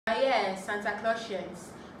yeah, Santa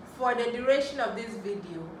Clausians, for the duration of this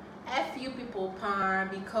video, F you people pan,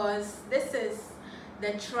 because this is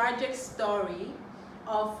the tragic story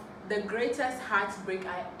of the greatest heartbreak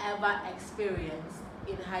I ever experienced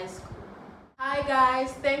in high school. Hi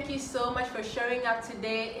guys, thank you so much for showing up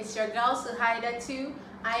today. It's your girl Suhaida too.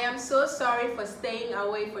 I am so sorry for staying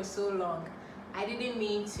away for so long. I didn't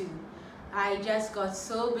mean to. I just got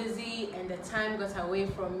so busy and the time got away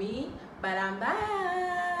from me, but I'm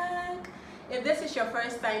back. If this is your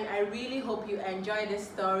first time, I really hope you enjoy this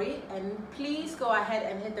story, and please go ahead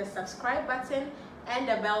and hit the subscribe button and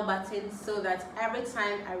the bell button so that every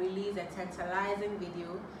time I release a tantalizing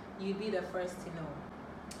video, you'll be the first to know.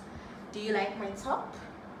 Do you like my top?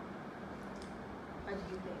 What do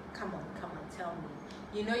you think? Come on, tell me.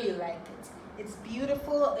 You know you like it. It's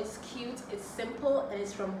beautiful, it's cute, it's simple, and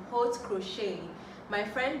it's from Haute Crochet. My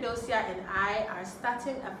friend Dosia and I are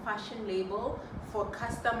starting a fashion label for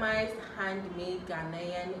customized handmade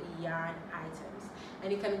Ghanaian yarn items.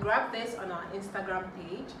 And you can grab this on our Instagram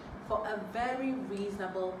page for a very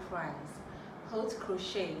reasonable price. Haute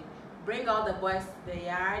Crochet. Bring all the boys to the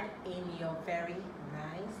yard in your very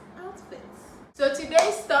nice outfits. So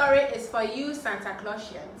today's story is for you Santa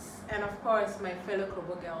Clausians, and of course my fellow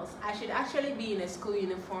Krobo girls. I should actually be in a school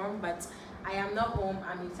uniform, but I am not home.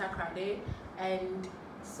 I'm in Takrade, and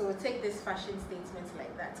so take this fashion statement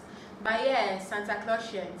like that. But yeah, Santa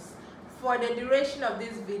Clausians, for the duration of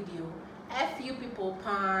this video, F you people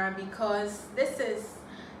pan, because this is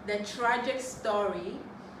the tragic story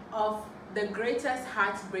of the greatest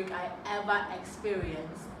heartbreak I ever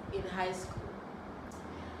experienced in high school.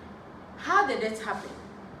 How did it happen?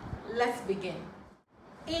 Let's begin.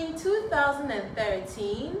 In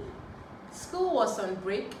 2013, school was on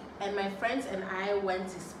break and my friends and I went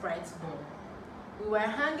to Sprite's Ball. We were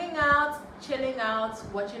hanging out, chilling out,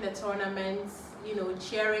 watching the tournaments, you know,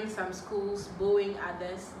 cheering some schools, booing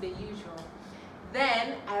others, the usual.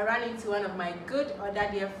 Then I ran into one of my good other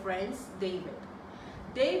dear friends, David.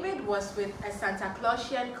 David was with a Santa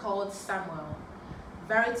Clausian called Samuel.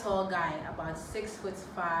 Very tall guy, about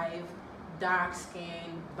 6'5", dark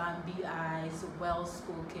skin, Bambi eyes, well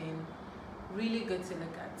spoken, really good to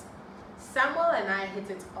look at. Samuel and I hit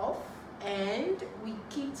it off, and we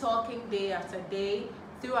keep talking day after day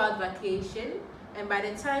throughout vacation, and by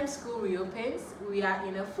the time school reopens, we are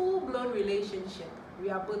in a full-blown relationship. We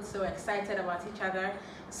are both so excited about each other,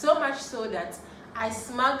 so much so that I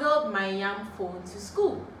smuggled my YAM phone to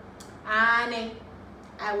school, and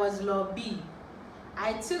I was lobby.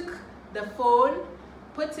 I took the phone,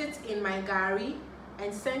 put it in my gari,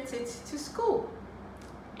 and sent it to school.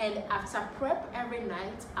 And after prep every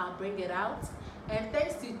night, I'll bring it out. And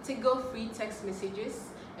thanks to Tigo free text messages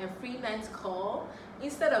and free night call,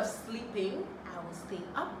 instead of sleeping, I will stay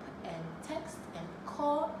up and text and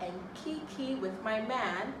call and kiki with my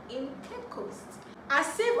man in Cape Coast.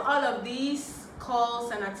 As if all of these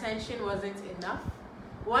calls and attention wasn't enough,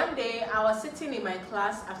 one day I was sitting in my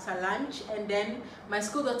class after lunch, and then my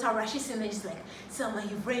school daughter rushes in and she's like, Selma,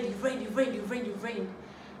 you've rained.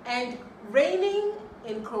 And raining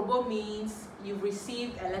in Krobo means you've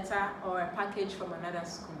received a letter or a package from another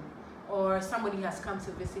school, or somebody has come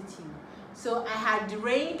to visit you. So I had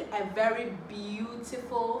rained a very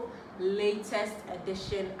beautiful latest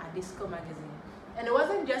edition Adisco magazine. And it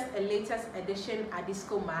wasn't just a latest edition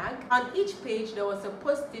Adisco mag. On each page there was a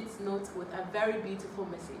post-it note with a very beautiful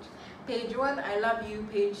message. Page 1, I love you.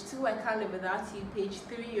 Page 2, I can't live without you. Page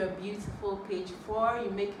 3, you're beautiful. Page 4,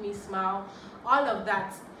 you make me smile. All of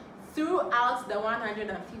that throughout the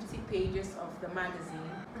 150 pages of the magazine.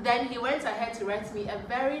 Then he went ahead to write me a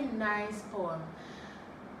very nice poem.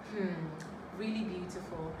 Really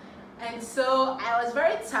beautiful. And so I was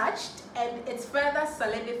very touched, and it further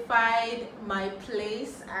solidified my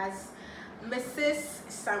place as Mrs.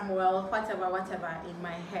 Samuel, whatever, in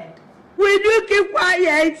my head. Will you keep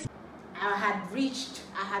quiet? I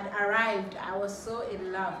had arrived, I was so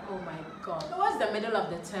in love, oh my God. Towards the middle of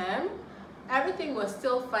the term, everything was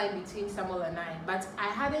still fine between Samuel and I, but I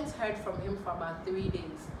hadn't heard from him for about 3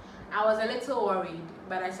 days. I was a little worried,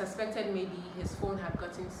 but I suspected maybe his phone had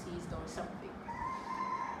gotten seized or something.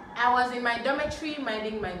 I was in my dormitory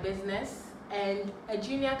minding my business, and a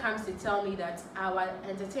junior comes to tell me that our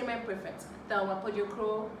entertainment prefect, Thelma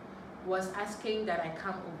Pojokro, was asking that I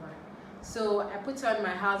come over. So I put on my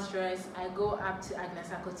house dress, I go up to Agnes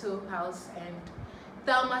Akoto's house, and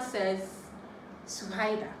Thelma says,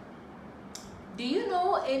 Suhaida, do you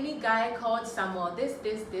know any guy called Samuel, this,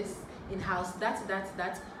 in house,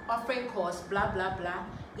 that, offering course, blah, blah, blah,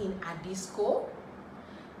 in Adisco?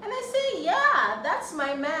 And I say, yeah, that's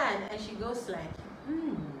my man. And she goes like,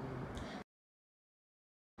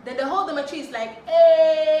 Then the whole dormitory is like,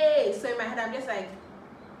 hey! So in my head, I'm just like,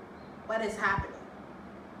 what is happening?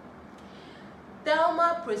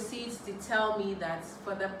 Thelma proceeds to tell me that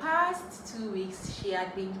for the past 2 weeks, she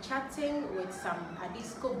had been chatting with some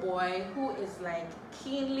Adisco boy who is like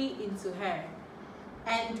keenly into her.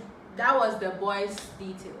 And that was the boy's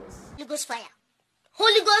details. Holy Ghost fire.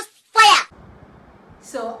 Holy Ghost fire.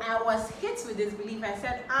 So I was hit with disbelief. I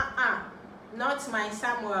said, not my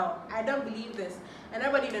Samuel. I don't believe this. And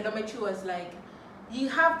everybody in the dormitory was like, you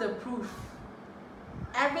have the proof.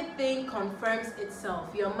 Everything confirms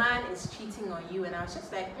itself. Your man is cheating on you. And I was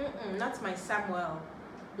just like, not my Samuel.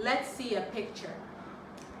 Let's see a picture.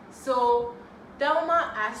 So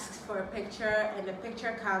Thelma asks for a picture, and the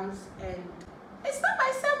picture comes, and it's not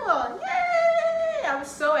my Samuel. Yay! I'm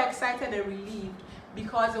so excited and relieved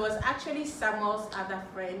because it was actually Samuel's other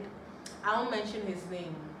friend. I won't mention his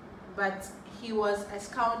name, but he was a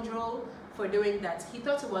scoundrel for doing that. He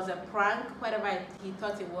thought it was a prank, whatever he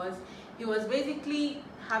thought it was. He was basically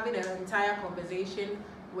having an entire conversation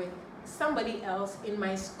with somebody else in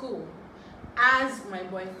my school as my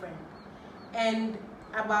boyfriend. And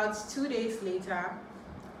about 2 days later,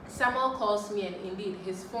 Samuel calls me, and indeed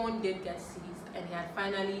his phone did get seized, and he had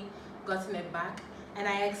finally gotten it back. And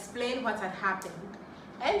I explained what had happened.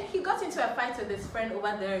 And he got into a fight with his friend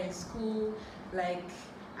over there in school. Like,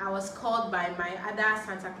 I was called by my other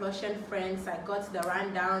Santa Clausian friends. I got the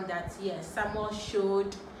rundown that yes, Samuel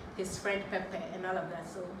showed his friend Pepe and all of that.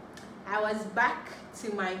 So I was back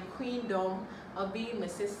to my queendom of being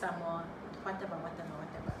Mrs. Samuel, whatever.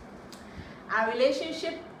 Our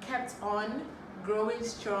relationship kept on growing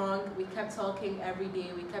strong. We kept talking every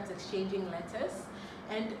day. We kept exchanging letters.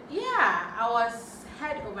 And yeah, I was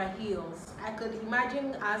head over heels. I could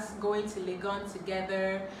imagine us going to Legon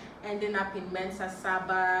together, ending up in Mensa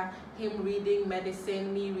Saba, him reading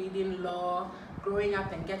medicine, me reading law, growing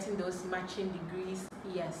up and getting those matching degrees.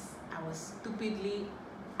 Yes, I was stupidly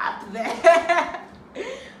up there.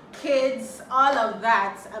 Kids, all of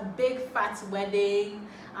that, a big fat wedding,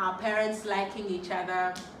 our parents liking each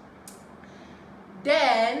other.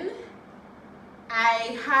 Then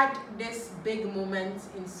I had this big moment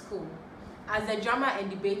in school. As the drama and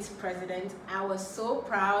debate president, I was so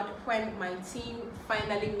proud when my team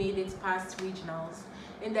finally made it past regionals.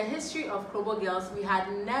 In the history of Krobo Girls, we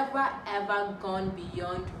had never ever gone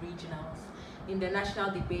beyond regionals in the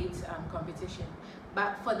national debate competition.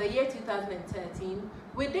 But for the year 2013,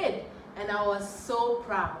 we did, and I was so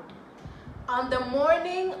proud. On the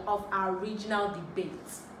morning of our regional debate,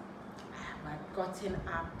 I had gotten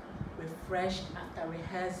up refreshed after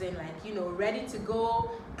rehearsing, like, you know, ready to go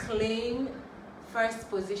claim first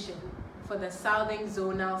position for the Southern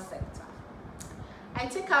Zonal sector. I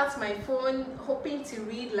took out my phone hoping to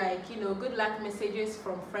read, like, you know, good luck messages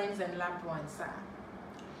from friends and loved ones.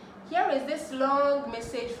 Here is this long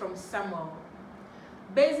message from Samuel,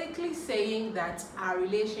 basically saying that our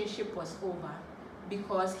relationship was over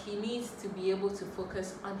because he needs to be able to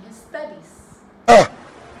focus on his studies.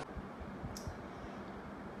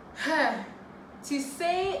 To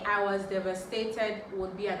say I was devastated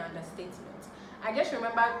would be an understatement. I just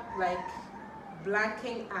remember like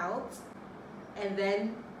blanking out and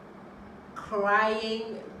then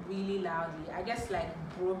crying really loudly. I just like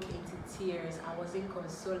broke into tears. I was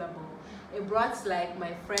inconsolable. It brought like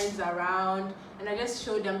my friends around, and I just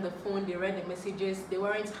showed them the phone. They read the messages. They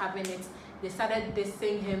weren't having it. They started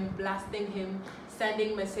dissing him, blasting him,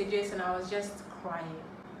 sending messages, and I was just crying.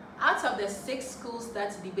 Out of the 6 schools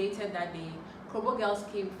that debated that day, Krobo Girls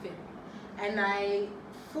came 5th, and I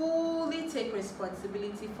fully take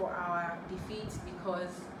responsibility for our defeat because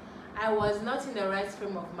I was not in the right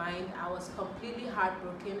frame of mind. I was completely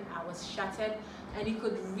heartbroken. I was shattered, and you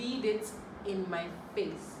could read it in my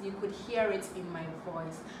face. You could hear it in my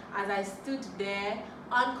voice as I stood there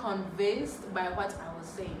unconvinced by what I was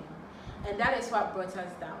saying, and that is what brought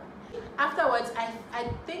us down. Afterwards, I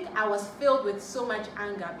think I was filled with so much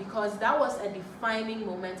anger because that was a defining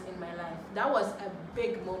moment in my life. That was a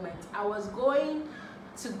big moment. I was going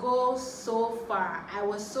to go so far. I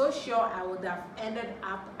was so sure I would have ended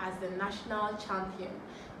up as the national champion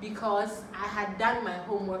because I had done my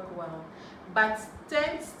homework well. But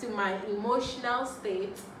thanks to my emotional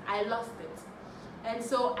state, I lost it. And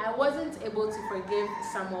so I wasn't able to forgive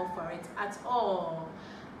Samuel for it at all.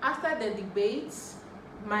 After the debates,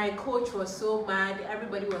 my coach was so mad,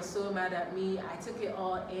 everybody was so mad at me. I took it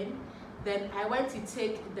all in. Then I went to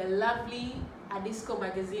take the lovely Adisco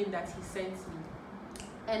magazine that he sent me.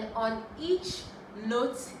 And on each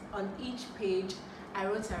note, on each page, I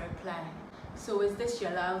wrote a reply. So is this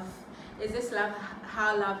your love? Is this love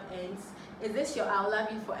how love ends? Is this your I'll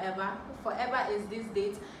love you forever? forever is this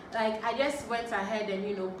date. Like, I just went ahead and,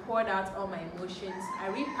 you know, poured out all my emotions. I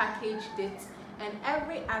repackaged it and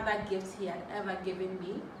every other gift he had ever given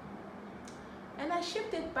me, and I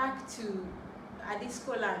shipped it back to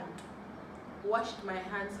Adisco Land. Washed my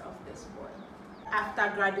hands off this boy.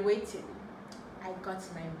 After graduating, I got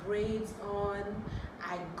my braids on,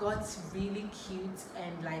 I got really cute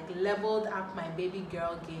and like leveled up my baby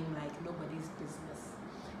girl game like nobody's business.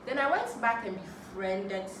 Then I went back and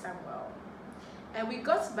befriended Samuel, and we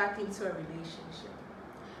got back into a relationship.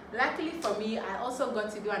 Luckily for me, I also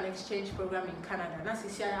got to do an exchange program in Canada. That's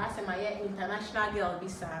my international girl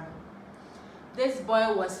visa. This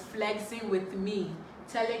boy was flexing with me,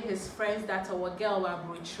 telling his friends that our girl was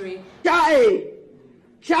brochure.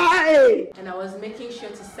 And I was making sure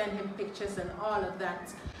to send him pictures and all of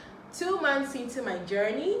that. 2 months into my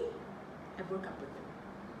journey, I broke up with him.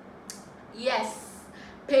 Yes,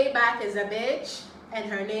 Payback is a bitch,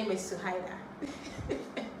 and her name is Suhaida.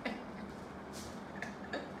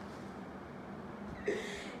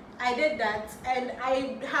 I did that, and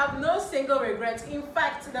I have no single regret. In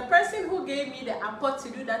fact, the person who gave me the apport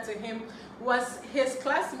to do that to him was his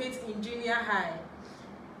classmate in junior high.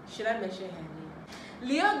 Should I mention her name?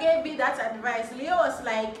 Leo gave me that advice. Leo was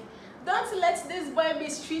like, don't let this boy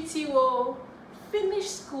mistreat you. Oh. Finish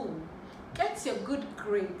school, get your good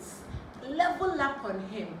grades, level up on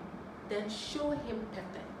him, then show him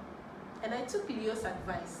pepper. And I took Leo's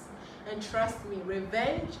advice, and trust me,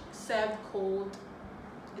 revenge served cold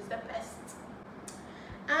is the best.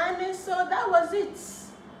 And so that was it.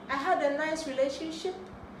 I had a nice relationship.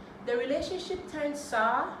 The relationship turned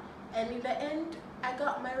sour, and in the end, I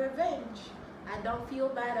got my revenge. I don't feel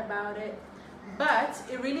bad about it, but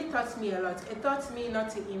it really taught me a lot. It taught me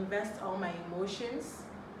not to invest all my emotions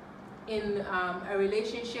in a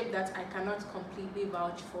relationship that I cannot completely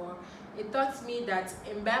vouch for. It taught me that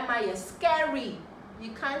in Burma you're scary.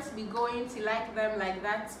 You can't be going to like them like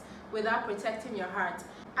that without protecting your heart.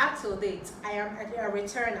 Up till date, I am a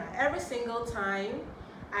returner. Every single time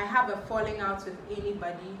I have a falling out with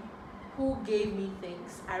anybody who gave me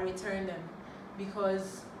things, I return them,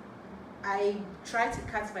 because I try to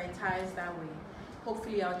cut my ties that way.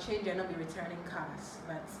 Hopefully I'll change and not be returning cars,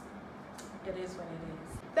 but it is what it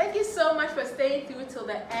is. Thank you so much for staying through till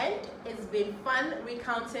the end. It's been fun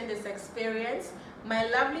recounting this experience. My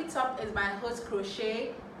lovely top is by Host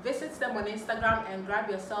Crochet. Visit them on Instagram and grab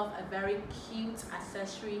yourself a very cute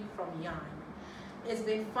accessory from yarn. It's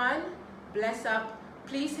been fun. Bless up.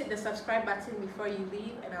 Please hit the subscribe button before you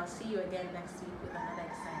leave, and I'll see you again next week with another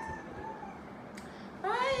exciting video.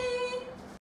 Bye.